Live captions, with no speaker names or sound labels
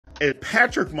And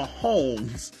Patrick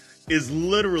Mahomes is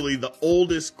literally the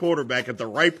oldest quarterback at the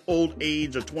ripe old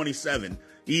age of 27.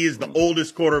 He is the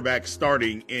oldest quarterback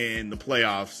starting in the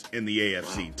playoffs in the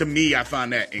AFC. Wow. To me, I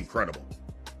find that incredible.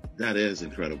 That is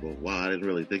incredible. Wow, I didn't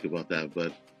really think about that.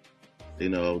 But,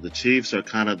 the Chiefs are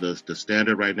kind of the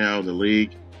standard right now in the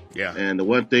league. Yeah. And the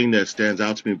one thing that stands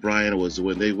out to me, Brian, was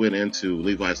when they went into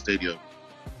Levi Stadium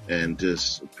and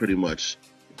just pretty much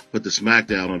put the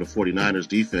smackdown on the 49ers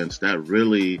defense. That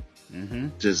really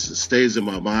just stays in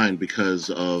my mind because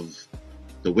of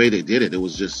the way they did it. It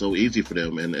was just so easy for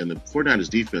them. And the 49ers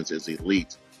defense is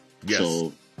elite. Yes.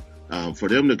 So for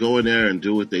them to go in there and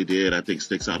do what they did, I think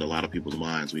sticks out a lot of people's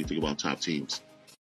minds when you think about top teams.